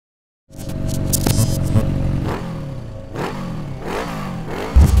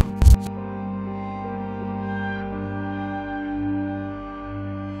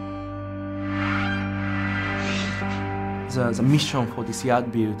The mission for this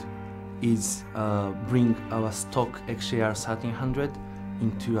yard build is bring our stock XJR1300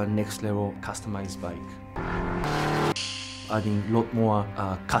 into a next level customized bike. Adding a lot more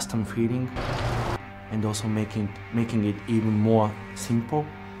custom feeling and also making it even more simple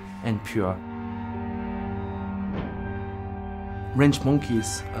and pure.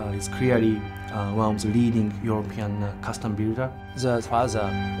 Wrenchmonkees is clearly one of the leading European custom builder. The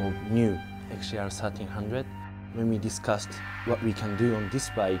father of new XJR1300, when we discussed what we can do on this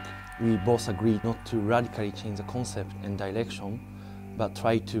bike, we both agreed not to radically change the concept and direction, but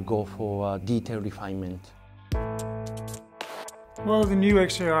try to go for detail refinement. Well, the new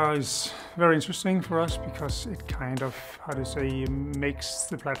XJR is very interesting for us because it kind of, makes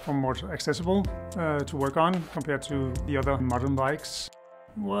the platform more accessible to work on compared to the other modern bikes.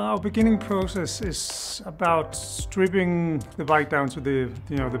 Well, our beginning process is about stripping the bike down to the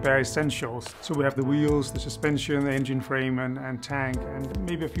bare essentials. So we have the wheels, the suspension, the engine frame and tank, and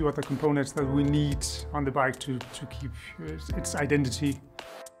maybe a few other components that we need on the bike to keep its identity.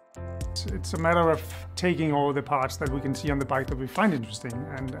 It's a matter of taking all the parts that we can see on the bike that we find interesting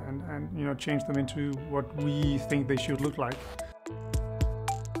and change them into what we think they should look like.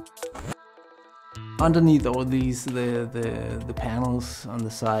 Underneath all these, the panels on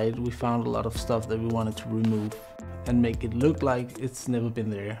the side, we found a lot of stuff that we wanted to remove and make it look like it's never been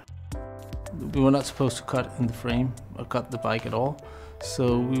there. We were not supposed to cut in the frame or cut the bike at all,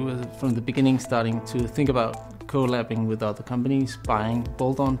 so we were from the beginning starting to think about collabing with other companies, buying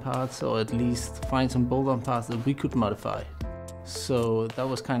bolt-on parts, or at least find some bolt-on parts that we could modify. So that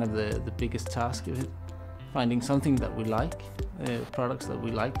was kind of the biggest task of it, finding something that we like, products that we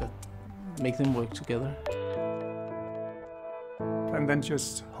like that make them work together. And then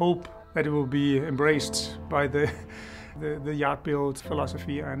just hope that it will be embraced by the yard build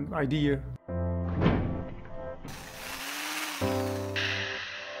philosophy and idea.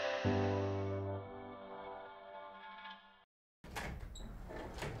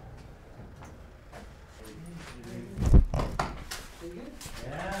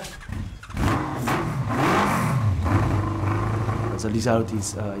 The result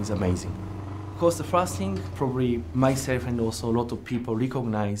is amazing. Of course, the first thing probably myself and also a lot of people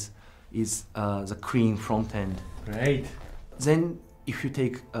recognize is the clean front end. Great. Then, if you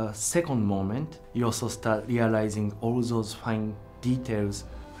take a second moment, you also start realizing all those fine details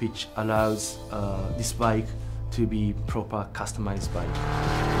which allows this bike to be proper customized bike.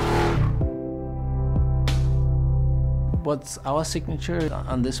 What's our signature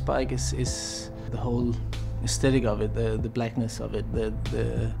on this bike is the whole aesthetic of it, the blackness of it.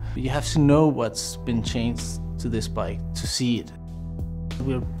 You have to know what's been changed to this bike to see it.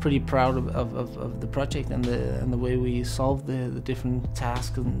 We're pretty proud of the project and the way we solved the different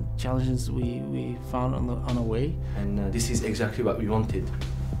tasks and challenges we found on our way. And this is exactly what we wanted.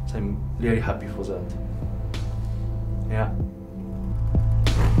 So I'm really happy for that. Yeah.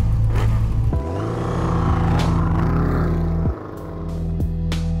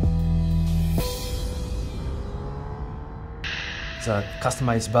 The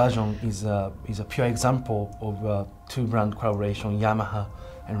customized version is a pure example of two brand collaboration, Yamaha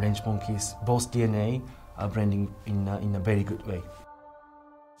and Wrenchmonkees. Both DNA are blending in a very good way.